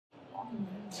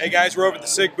Hey guys, we're over at the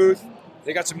Sig booth.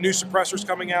 They got some new suppressors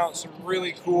coming out, some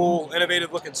really cool,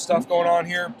 innovative looking stuff going on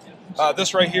here.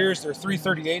 This right here is their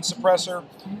 338 suppressor.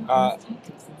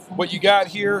 What you got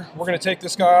here, we're going to take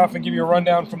this guy off and give you a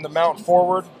rundown from the mount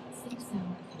forward.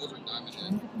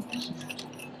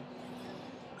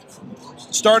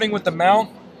 Starting with the mount,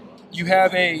 you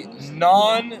have a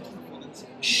non-shim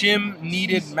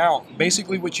needed mount.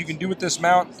 Basically what you can do with this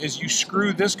mount is you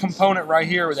screw this component right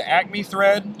here with an Acme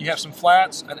thread. You have some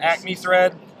flats, an Acme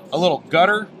thread, a little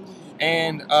gutter,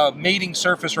 and a mating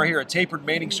surface right here, a tapered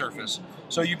mating surface.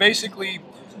 So you basically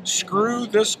screw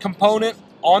this component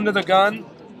onto the gun,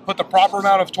 put the proper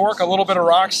amount of torque, a little bit of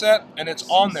rock set, and it's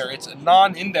on there. It's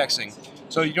non-indexing.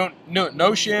 So you don't, no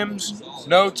shims,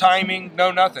 no timing,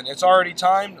 no nothing. It's already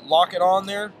timed, lock it on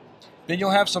there. Then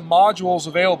you'll have some modules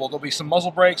available. There'll be some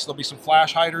muzzle brakes, there'll be some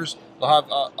flash hiders, they'll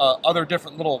have other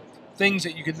different little things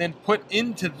that you can then put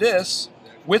into this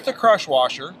with the crush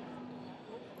washer,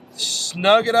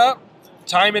 snug it up,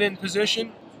 time it in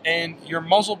position, and your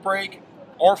muzzle brake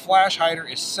or flash hider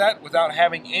is set without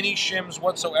having any shims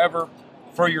whatsoever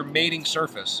for your mating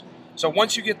surface. So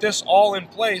once you get this all in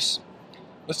place,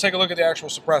 let's take a look at the actual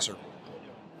suppressor.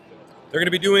 They're going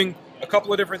to be doing a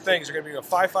couple of different things. They're going to be a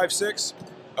 5.56,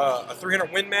 a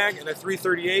 300 Win Mag, and a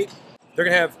 338. They're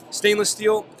going to have stainless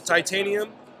steel, titanium,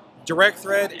 direct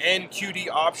thread, and QD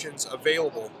options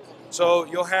available. So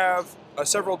you'll have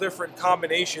several different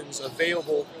combinations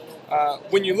available.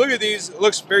 When you look at these, it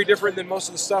looks very different than most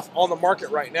of the stuff on the market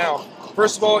right now.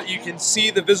 First of all, you can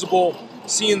see the visible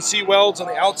CNC welds on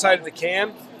the outside of the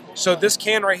can. So this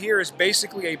can right here is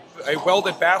basically a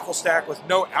welded baffle stack with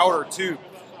no outer tube.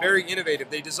 Very innovative.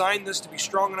 They designed this to be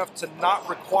strong enough to not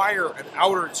require an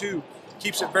outer tube.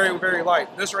 Keeps it very, very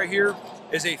light. This right here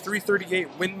is a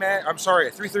 338 Win Mag, a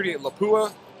 338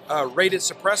 Lapua rated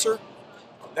suppressor.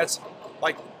 That's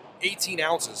like 18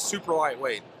 ounces, super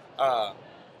lightweight.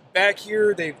 Back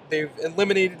here, they've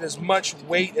eliminated as much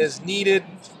weight as needed.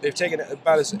 They've taken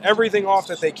about everything off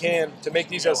that they can to make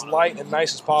these as light and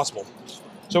nice as possible.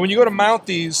 So when you go to mount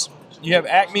these, you have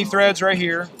Acme threads right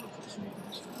here.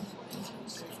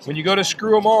 When you go to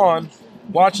screw them on,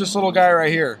 watch this little guy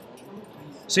right here.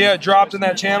 See how it dropped in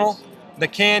that channel? The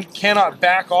can cannot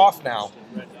back off now,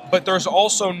 but there's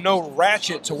also no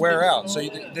ratchet to wear out. So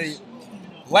the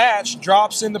latch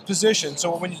drops into position.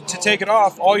 So to take it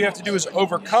off, all you have to do is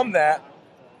overcome that,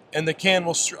 and the can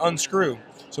will unscrew.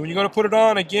 So when you go to put it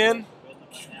on again,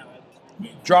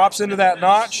 drops into that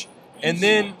notch, and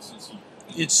then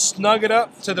it's snug it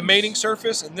up to the mating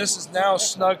surface, and this is now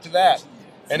snug to that.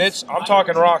 And I'm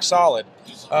talking rock solid.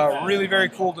 Really very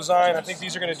cool design. I think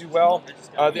these are going to do well.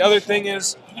 The other thing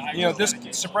is, this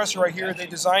suppressor right here, they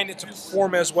designed it to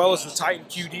perform as well as the Titan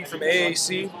QD from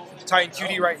AAC. Titan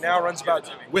QD right now runs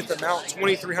about, with the mount,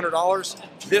 $2,300.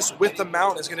 This with the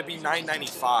mount is going to be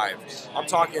 $995. I'm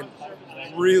talking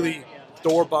really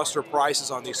doorbuster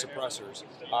prices on these suppressors.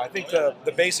 I think the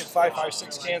basic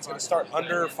 5.56 can is going to start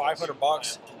under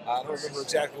 $500. I don't remember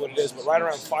exactly what it is, but right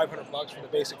around $500 for the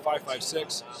basic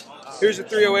 5.56. Here's a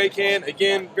 308 can.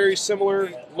 Again, very similar,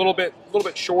 a little bit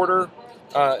shorter.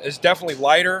 It's definitely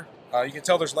lighter. You can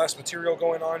tell there's less material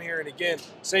going on here. And again,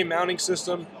 same mounting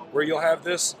system where you'll have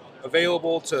this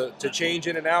available to change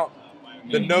in and out.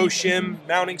 The no shim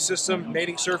mounting system,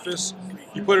 mating surface.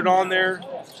 You put it on there,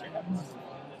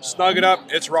 snug it up,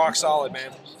 it's rock solid,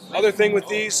 man. Other thing with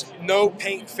these, no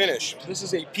paint finish. This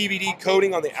is a PVD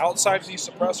coating on the outside of these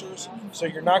suppressors, so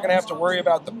you're not going to have to worry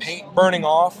about the paint burning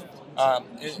off.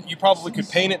 You probably could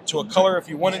paint it to a color if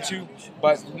you wanted to,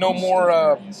 but no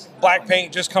more black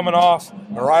paint just coming off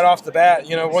right off the bat,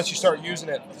 once you start using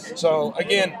it. So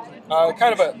again,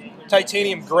 kind of a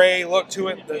titanium gray look to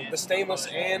it. The stainless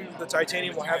and the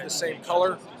titanium will have the same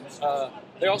color.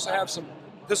 They also have some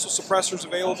pistol suppressors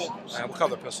available. We'll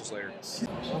cover the pistols later.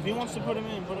 If he wants to put them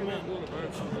in, put them in.